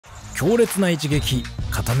強烈な一撃、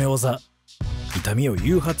固め技、痛みを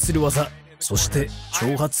誘発する技、そして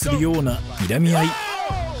挑発するような睨み合い、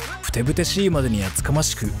ふてぶてしいまでに厚かま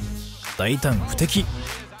しく、大胆不敵、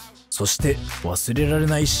そして忘れられ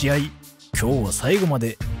ない試合。今日は最後ま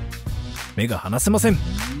で目が離せません。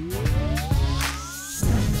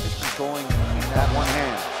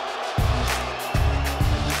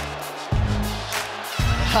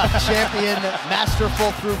Champion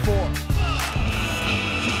masterful through four.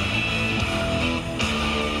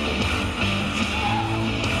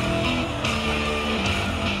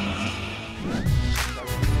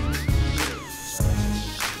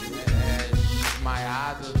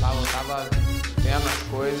 Desmaiado, tava vendo as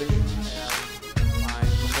coisas, mas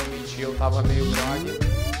não vou mentir, eu tava meio grog.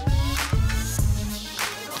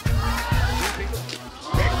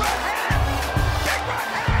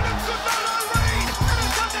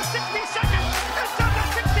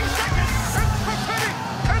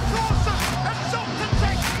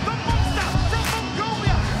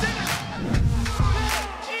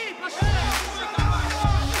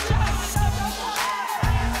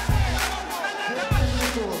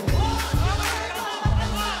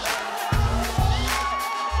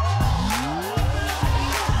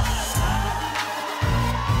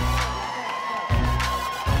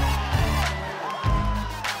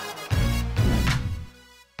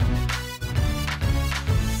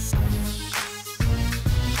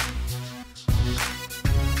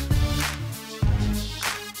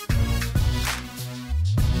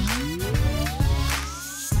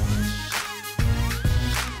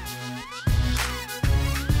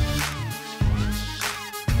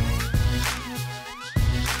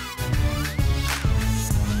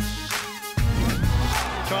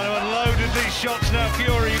 Trying to unload with these shots now,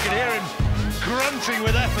 Fury. You can hear him grunting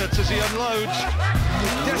with effort as he unloads.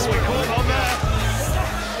 He's desperate caught on there.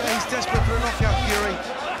 Yeah, he's desperate for a knockout, Fury.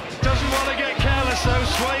 Doesn't want to get careless though,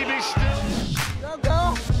 Swaby's still.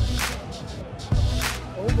 Go!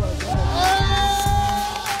 Oh my God.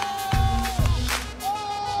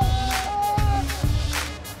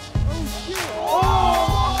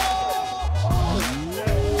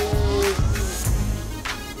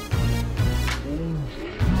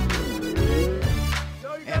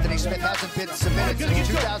 Smith hasn't been submitted since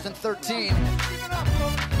 2013.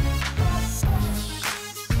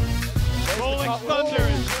 Rolling Thunder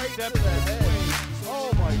is stepped in.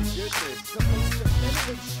 Oh my goodness. The most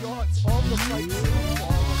definitive shots of the fight so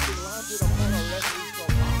far have been landed upon our referees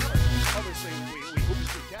from Hammer. Obviously, we hope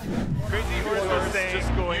to get Crazy Horse was saying,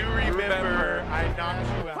 just going, you remember I knocked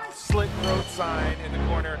you out. Slit throat sign in the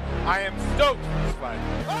corner. I am stoked for this fight.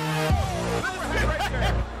 Oh! Right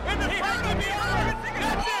there. In the front of the arm.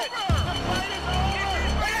 That's it.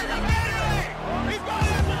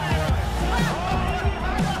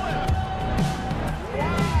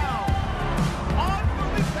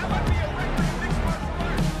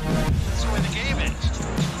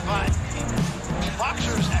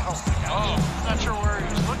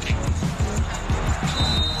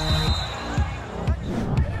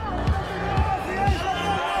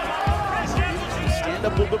 Stand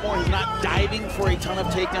up a little bit more. He's not diving for a ton of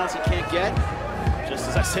takedowns he can't get. Just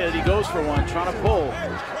as I said, he goes for one, trying to pull.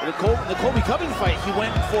 The Colby Covington fight, he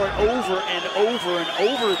went for it over and over and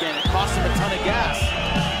over again. It cost him a ton of gas.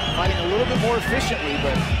 Fighting a little bit more efficiently,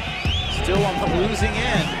 but still on the losing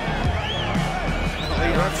end.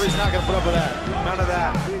 The referee's not going to put up with that. None of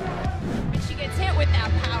that. She gets hit with that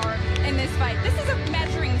power in this fight. This is a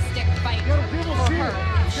measuring stick fight for her.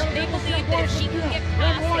 They believe that if she can get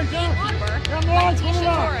past the gatekeeper, like Tisha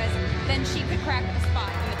Torres, then she could crack the spot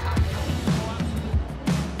in the top.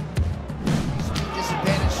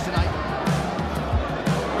 Disadvantage tonight.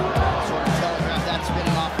 Sort of telegraph that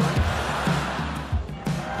spinning offering.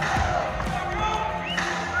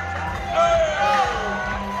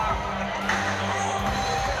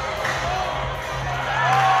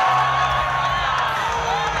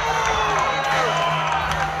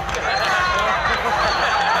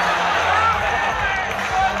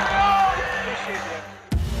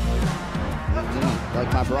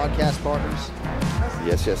 Like my broadcast partners.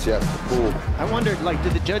 Yes, cool. I wondered, like,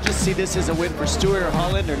 did the judges see this as a win for Stewart or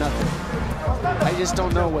Holland or nothing? I just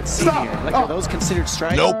don't know what's seen here. Like, are those considered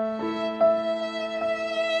strikes? Nope.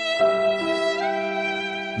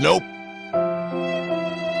 Nope.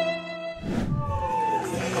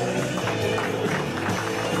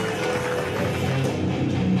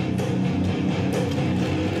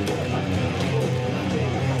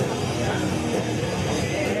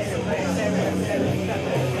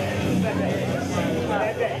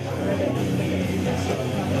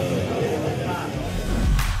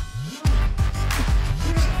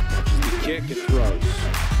 Kick and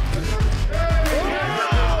throws.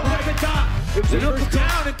 Ziggler's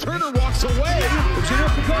down and Turner walks away.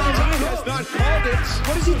 Has not called it.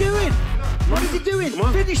 What is he doing? What is he doing?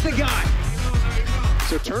 Finish the guy.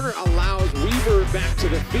 So Turner allows Weaver back to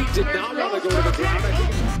the feet. Did not want to go to the ground.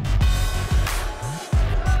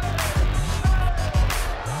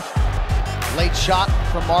 Late shot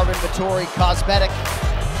from Marvin Vettori, cosmetic.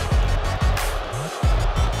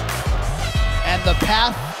 And the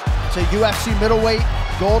path to UFC middleweight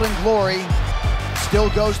Golden Glory still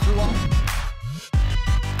goes through all.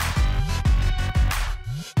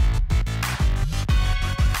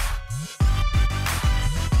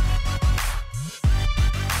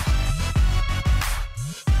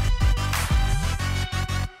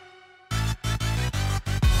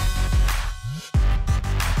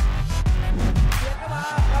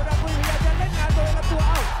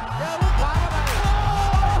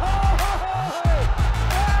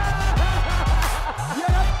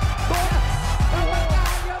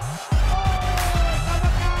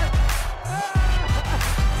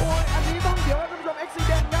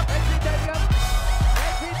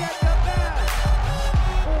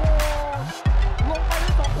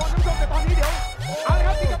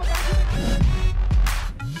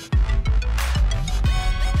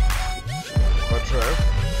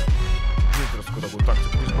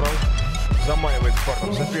 Заманивает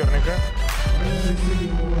партнер соперника.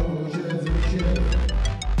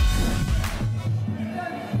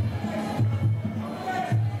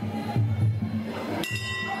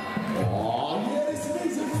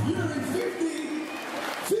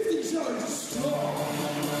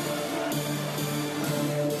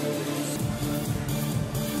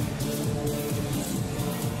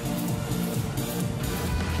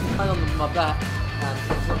 Hang on my back and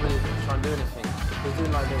he's not really trying to do anything. He's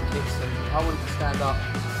doing like little kicks and I wanted to stand up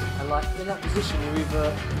and like in that position you're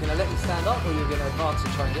either going to let me stand up or you're going to advance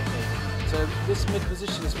and try and get me. So this mid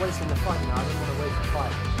position is wasting the fight now. I didn't want to waste the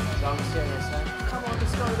fight. So I'm sitting there saying, come on,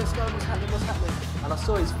 let's go, what's happening? And I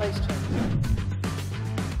saw his face change.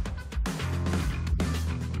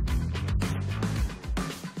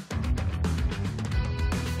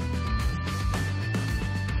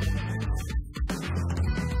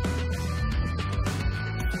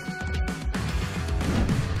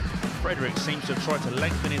 Frederick seems to have tried to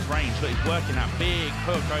lengthen his range, but he's working that big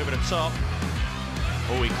hook over the top.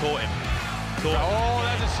 Oh, he caught him. Oh,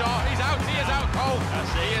 there's a shot. He's out. He is out, Cole.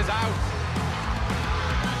 That's it. He is out.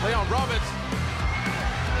 Leon Roberts.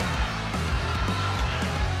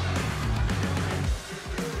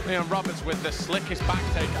 Leon Roberts with the slickest back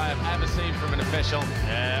take I have ever seen from an official.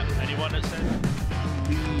 Yeah, anyone that said?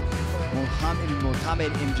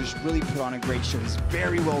 Mohammed and just really put on a great show. He's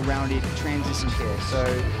very well-rounded, transition here. So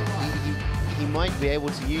he might be able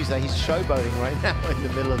to use that. He's showboating right now in the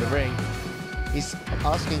middle of the ring. He's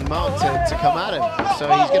asking Mark to come at him.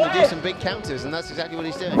 So he's going to do some big counters, and that's exactly what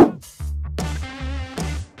he's doing.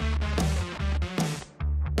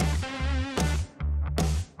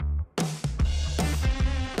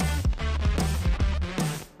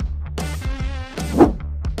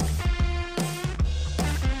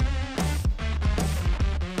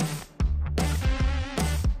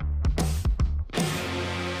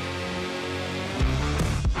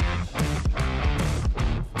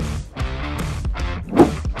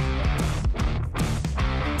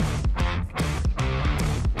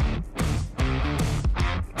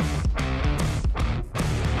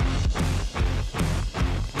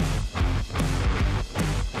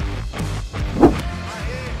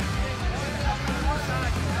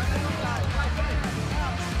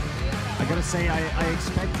 I gotta say, I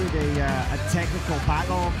expected a technical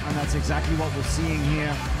battle, and that's exactly what we're seeing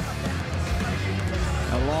here.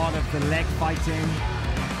 A lot of the leg fighting.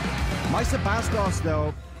 Maisa Bastos,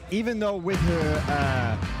 though, even though with her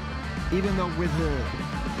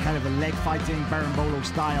kind of a leg fighting Berimbolo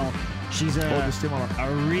style, she's a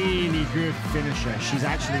really good finisher. She's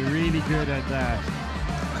actually really good at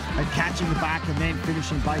catching the back and then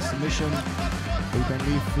finishing by submission.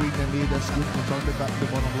 Frequently, that's good to turn the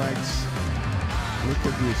bottom legs. Look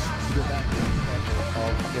at this.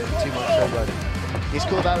 Too much showboating. He's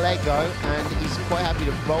called that leg though, and he's quite happy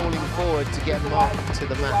to rolling forward to get Mark to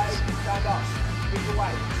the mat.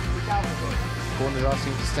 Corner's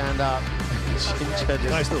asking to stand up.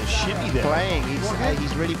 Nice little shimmy there. Playing.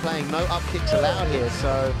 He's really playing. No up kicks allowed here,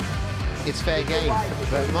 so it's fair game.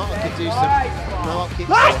 But Mark could do some no up kicks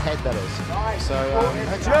to the head, that is. So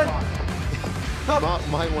Mark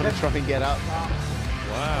might want to try and get up.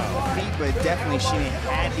 Wow. Feet, but definitely Sheehan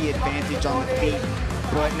had the advantage on the feet.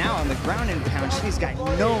 But now on the ground and pound, she's got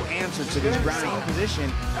no answer to this ground and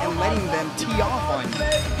position and letting them tee off on you.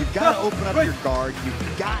 You've got to open up your guard.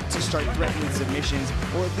 You've got to start threatening submissions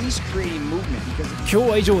or at least creating movement because. 今日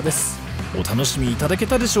は以上です。お楽しみいただけ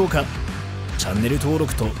たでしょうか。チャンネル登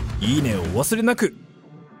録といいねをお忘れなく。